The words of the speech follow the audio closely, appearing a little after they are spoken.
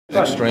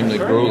Extremely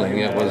grueling.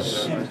 It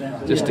was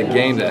just a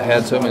game that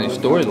had so many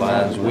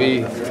storylines.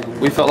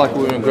 We felt like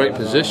we were in great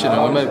position,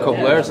 and we made a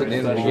couple errors at the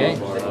end of the game.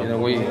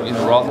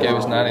 Roth gave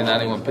us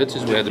 90-91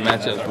 pitches. We had the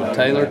matchups with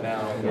Taylor.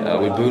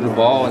 We booted a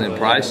ball, and then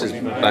Price is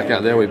back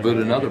out there. We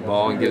booted another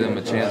ball and give them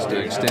a chance to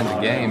extend the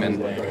game,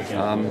 and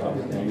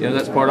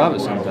that's part of it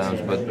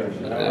sometimes. But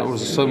there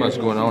was so much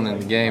going on in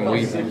the game.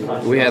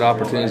 We had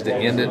opportunities to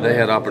end it. They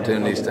had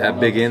opportunities to have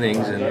big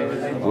innings,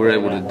 and we were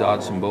able to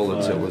dodge some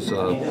bullets. It was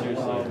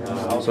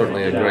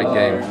certainly a great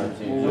game.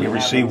 You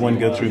received one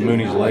go through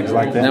Mooney's legs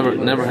like that?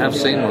 Never have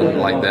seen one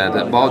like that.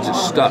 That ball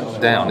just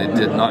stuck down. It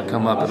did not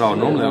come up at all.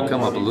 Normally it'll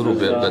come up a little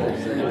bit, but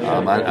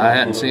I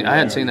hadn't seen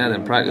that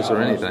in practice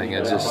or anything.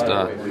 It's just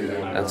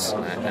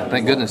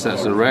thank goodness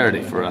that's a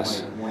rarity for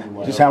us.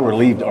 Just how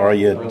relieved are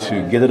you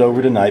to get it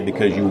over tonight,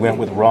 because you went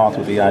with Roth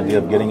with the idea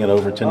of getting it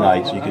over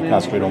tonight so you could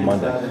concentrate on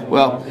Monday?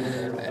 Well,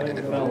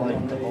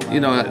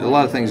 a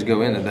lot of things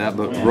go into that,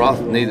 but Roth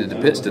needed to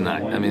pitch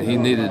tonight. I mean, he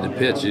needed to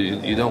pitch.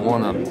 You don't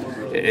want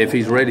to, if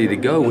he's ready to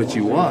go, which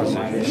he was,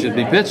 he should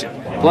be pitching.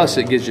 Plus,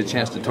 it gives you a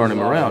chance to turn him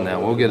around now.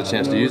 We'll get a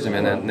chance to use him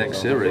in that next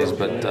series,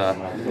 but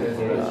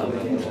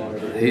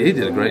he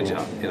did a great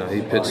job.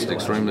 He pitched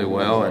extremely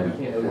well, and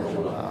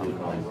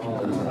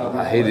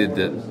I hated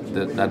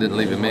that I didn't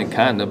leave him in,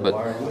 kind of,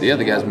 but the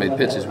other guys made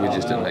pitches. We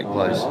just didn't make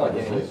plays.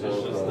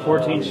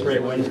 14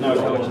 straight wins now,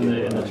 Coach, in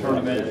the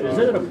tournament. Is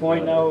it at a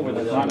point now where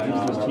the confidence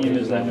of this team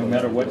is that no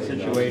matter what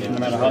situation, no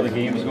matter how the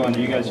game is going,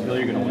 do you guys feel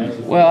you're going to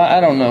win? Well,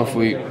 I don't know if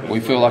we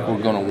feel like we're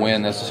going to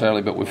win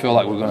necessarily, but we feel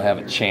like we're going to have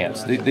a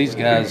chance. These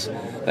guys,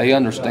 they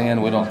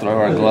understand we don't throw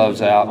our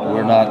gloves out.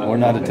 We're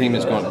not a team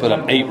that's going to put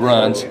up 8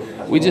 runs.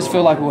 We just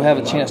feel like we'll have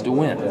a chance to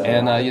win.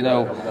 And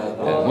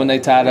when they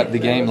tied up the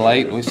game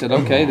late, we said,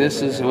 okay,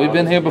 we've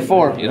been here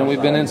before.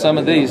 We've been in some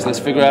of these. Let's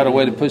figure out a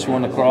way to push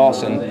one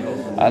across, and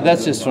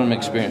that's just from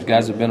experience.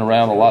 Guys have been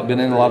around a lot, been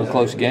in a lot of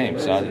close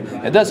games. So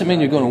it doesn't mean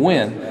you're going to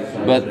win,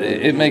 but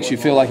it makes you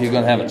feel like you're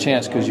going to have a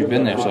chance because you've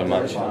been there so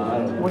much.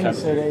 What did you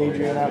say to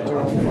Adrian after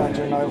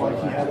night, like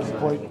he had his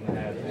plate?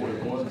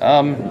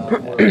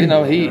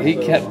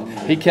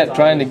 He kept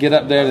trying to get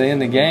up there to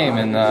end the game,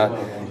 and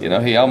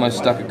he almost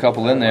stuck a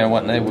couple in there and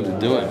wasn't able to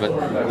do it.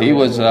 But he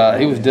was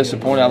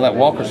disappointed. I let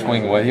Walker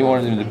swing away. He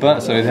wanted him to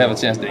bunt so he'd have a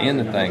chance to end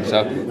the thing.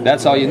 So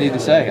that's all you need to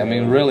say. I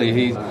mean, really,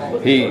 he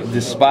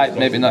despite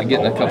maybe not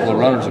getting a couple of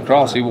runners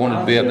across, he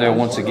wanted to be up there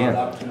once again.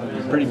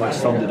 Pretty much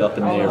summed it up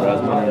in there. I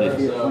was wondering if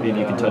maybe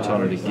you can touch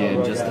on it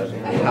again, just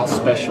how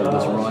special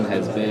this run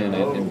has been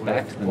and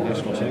back to the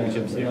National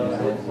Championship Series.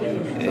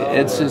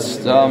 It's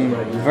just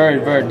very,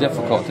 very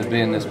difficult to be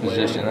in this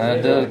position.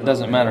 It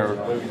doesn't matter,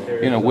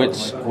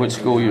 which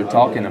school you're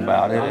talking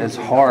about. It's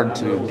hard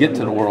to get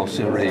to the World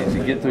Series,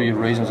 to get through your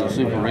regionals and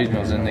super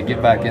regionals, and to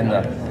get back in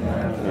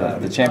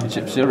the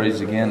championship series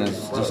again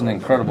is just an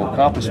incredible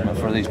accomplishment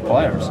for these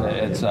players.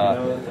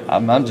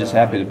 I'm just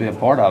happy to be a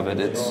part of it.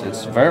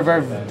 It's very,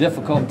 very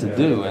difficult to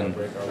do, and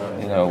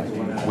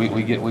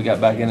we got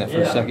back in it for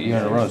the second year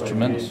in a row. It's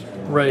tremendous.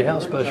 Ray, how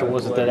special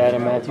was it that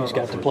Adam Matthews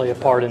got to play a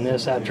part in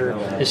this after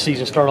his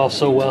season started off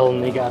so well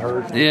and he got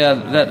hurt? Yeah,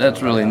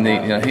 that's really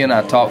neat. He and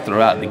I talked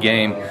throughout the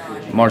game.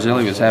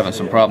 Marzilli was having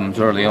some problems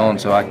early on,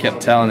 so I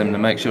kept telling him to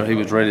make sure he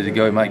was ready to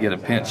go. He might get a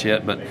pinch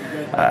hit, but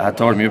I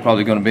told him you're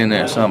probably going to be in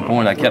there at some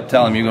point. I kept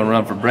telling him you're going to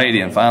run for Brady,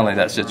 and finally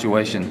that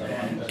situation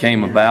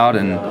came about,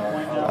 and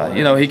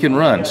he can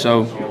run.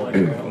 So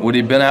would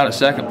he have been out at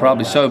second?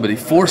 Probably so, but he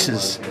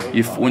forces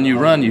you. When you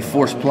run, you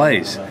force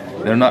plays.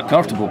 They're not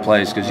comfortable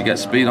plays because you got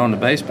speed on the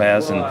base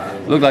paths, and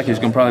it looked like he was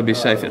going to probably be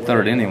safe at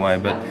third anyway.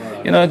 But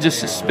it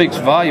just speaks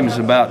volumes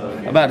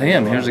about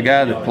him. Here's a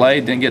guy that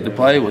played, didn't get to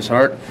play, was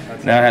hurt.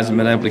 Now hasn't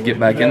been able to get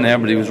back in there,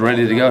 but he was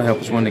ready to go, help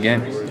us win the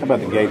game. How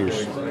about the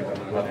Gators?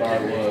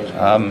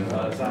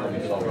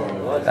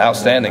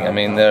 Outstanding. I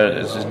mean, they're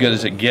as good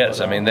as it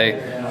gets. I mean,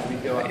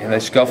 they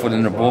scuffled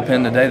in their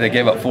bullpen today. They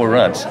gave up 4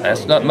 runs.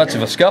 That's not much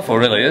of a scuffle,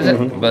 really, is it?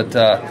 Mm-hmm. But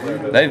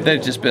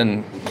they've just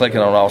been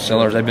clicking on all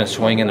cylinders. They've been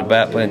swinging the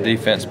bat, playing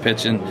defense,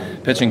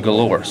 pitching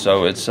galore.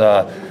 So it's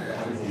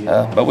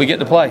but we get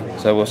to play,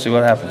 so we'll see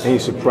what happens. Any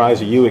surprise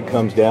to you? It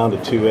comes down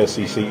to 2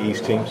 SEC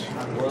East teams.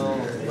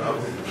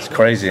 It's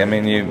crazy. I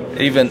mean,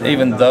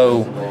 even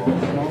though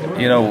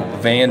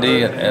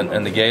Vandy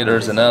and the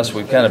Gators and us,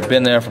 we've kind of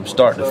been there from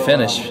start to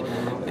finish.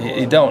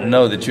 You don't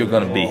know that you're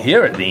going to be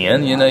here at the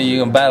end. You're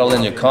going to battle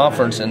in your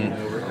conference, and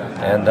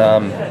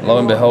lo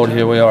and behold,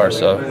 here we are.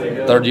 So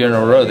 3rd year in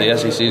a row, the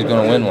SEC is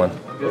going to win one.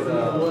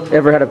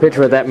 Ever had a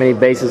pitcher with that many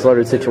bases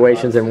loaded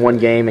situations in one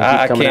game and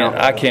keep coming out?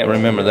 I can't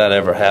remember that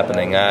ever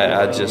happening.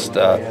 I just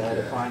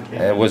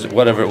it was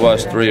whatever it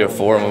was, 3 or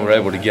 4, and we were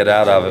able to get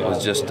out of it. It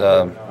was just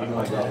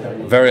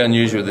very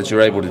unusual that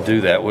you're able to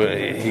do that.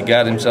 He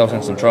got himself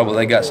in some trouble.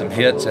 They got some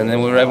hits, and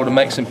then we were able to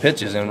make some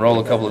pitches and roll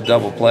a couple of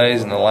double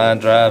plays and the line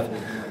drive.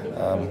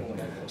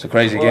 It's a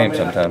crazy game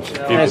sometimes.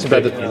 If you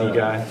expect any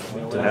guy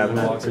to have in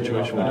that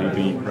situation, would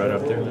he be right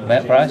up there?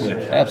 Matt Price? Yeah.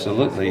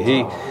 Absolutely.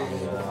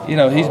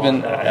 He's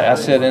been, I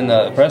said in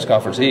the press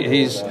conference,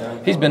 he's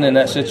been in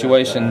that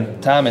situation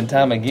time and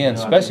time again,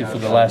 especially for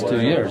the last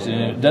 2 years.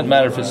 It doesn't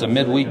matter if it's a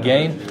midweek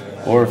game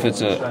or if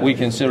it's a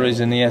weekend series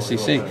in the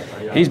SEC.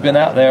 He's been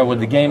out there with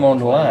the game on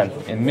the line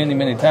and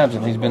many times,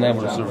 and he's been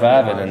able to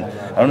survive it. And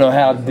I don't know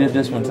how he did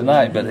this one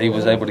tonight, but he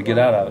was able to get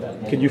out of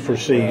it. Could you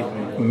foresee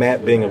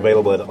Matt being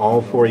available at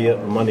all for you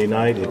Monday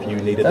night if you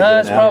needed to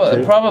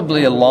It's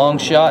probably a long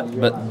shot,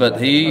 but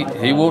he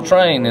will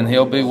train and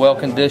he'll be well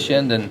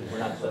conditioned, and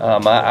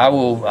I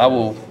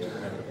will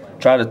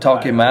try to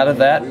talk him out of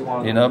that,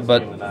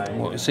 but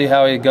we'll see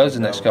how he goes the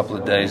next couple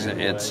of days.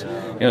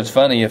 It's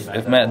funny,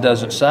 if Matt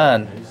doesn't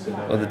sign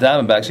with the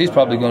Diamondbacks, he's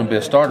probably going to be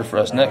a starter for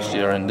us next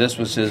year, and this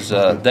was his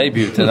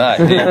debut tonight.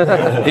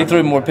 He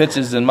threw more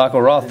pitches than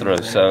Michael Roth threw.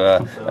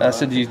 So I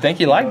said, "Do you think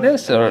you like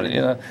this?" Or he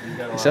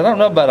said, "I don't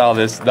know about all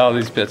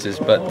these pitches,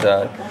 but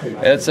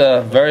it's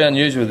very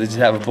unusual that you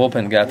have a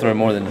bullpen guy throw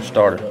more than a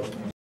starter."